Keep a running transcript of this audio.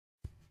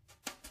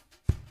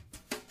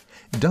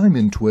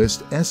Diamond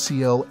Twist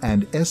SCL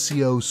and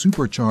SCO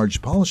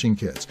Supercharged Polishing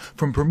Kits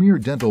from Premier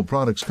Dental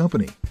Products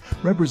Company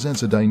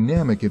represents a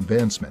dynamic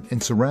advancement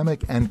in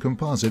ceramic and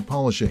composite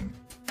polishing.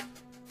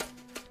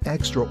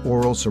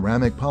 Extra-oral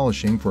ceramic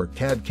polishing for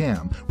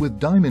CAD/CAM with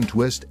Diamond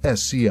Twist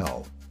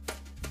SCL.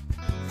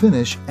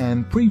 Finish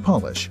and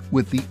pre-polish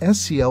with the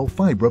SCL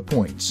Fibra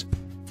points.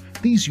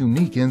 These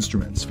unique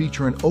instruments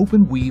feature an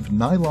open-weave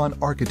nylon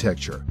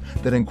architecture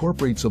that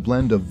incorporates a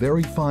blend of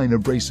very fine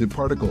abrasive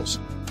particles.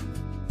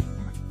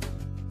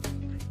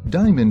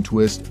 Diamond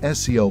Twist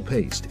SCL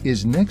paste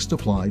is next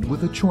applied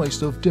with a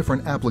choice of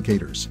different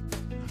applicators.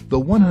 The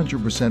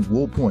 100%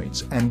 wool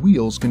points and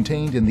wheels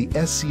contained in the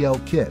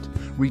SCL kit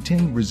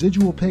retain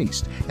residual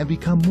paste and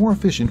become more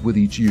efficient with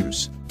each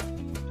use.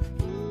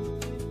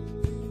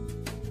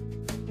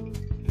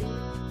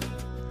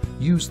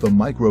 Use the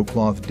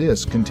microcloth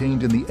disc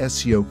contained in the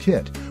SCO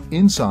kit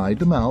inside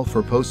the mouth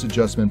for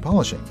post-adjustment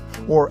polishing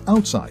or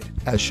outside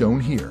as shown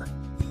here.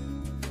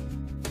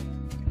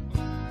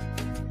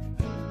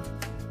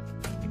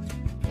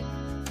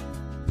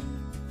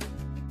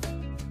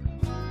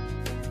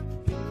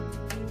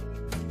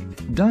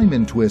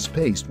 Diamond Twist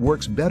paste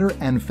works better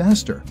and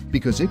faster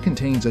because it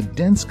contains a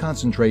dense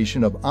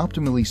concentration of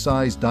optimally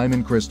sized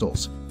diamond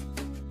crystals.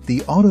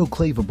 The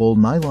autoclavable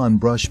nylon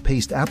brush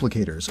paste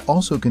applicators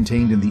also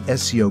contained in the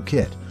SCO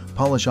kit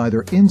polish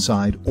either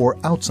inside or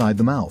outside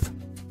the mouth.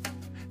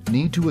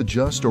 Need to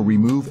adjust or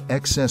remove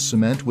excess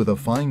cement with a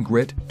fine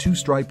grit,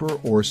 two-striper,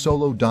 or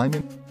solo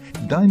diamond?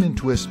 Diamond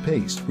Twist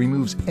paste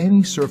removes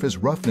any surface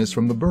roughness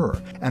from the burr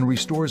and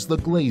restores the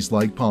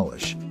glaze-like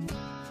polish.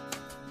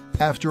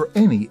 After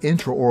any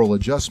intraoral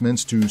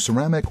adjustments to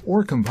ceramic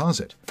or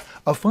composite,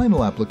 a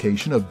final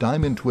application of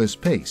Diamond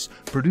Twist paste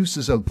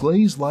produces a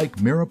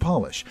glaze-like mirror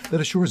polish that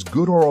assures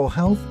good oral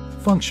health,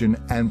 function,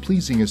 and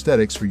pleasing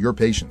aesthetics for your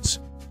patients.